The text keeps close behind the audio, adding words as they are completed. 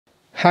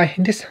Hi,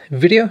 in this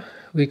video,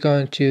 we're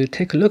going to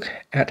take a look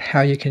at how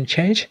you can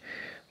change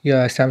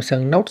your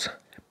Samsung Note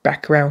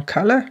background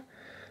color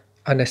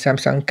on the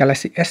Samsung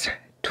Galaxy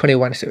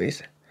S21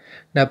 series.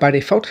 Now, by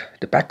default,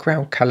 the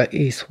background color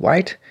is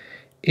white.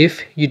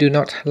 If you do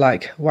not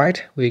like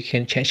white, we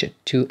can change it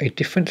to a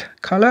different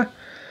color.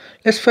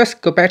 Let's first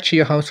go back to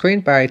your home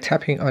screen by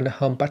tapping on the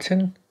home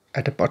button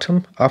at the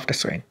bottom of the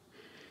screen.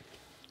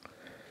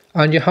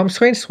 On your home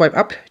screen, swipe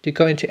up to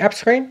go into app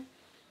screen,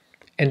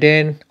 and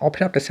then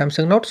open up the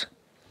Samsung Note.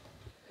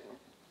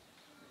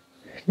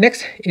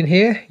 Next, in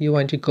here, you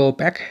want to go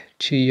back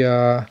to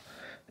your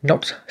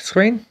Note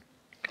screen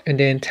and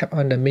then tap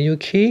on the menu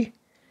key.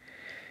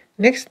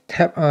 Next,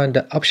 tap on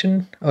the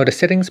option or the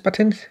settings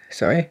button.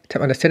 Tap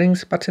on the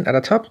settings button at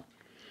the top.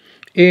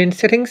 In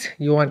settings,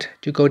 you want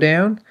to go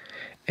down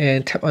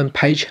and tap on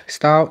page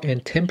style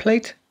and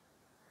template.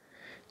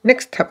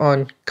 Next, tap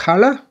on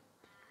color.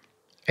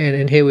 And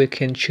in here, we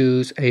can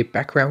choose a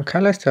background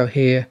color. So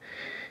here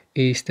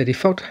is the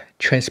default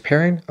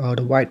transparent or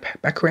the white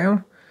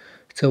background,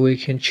 so we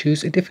can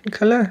choose a different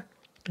color.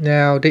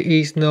 Now there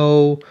is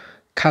no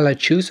color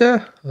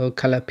chooser or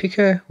color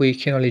picker. We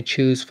can only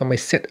choose from a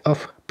set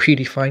of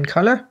predefined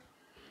color,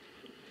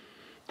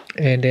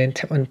 and then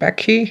tap on back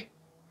key.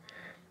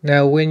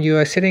 Now when you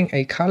are setting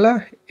a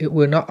color, it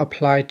will not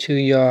apply to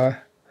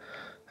your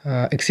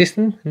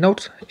existing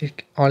note.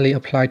 It only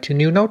apply to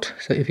new note.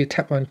 So if you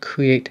tap on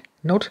create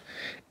note,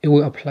 it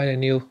will apply the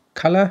new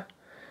color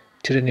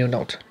to the new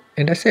note.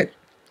 And that's it.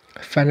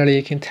 Finally,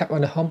 you can tap on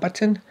the home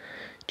button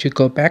to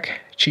go back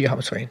to your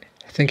home screen.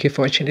 Thank you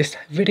for watching this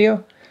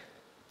video.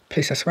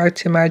 Please subscribe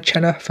to my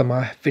channel for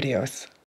more videos.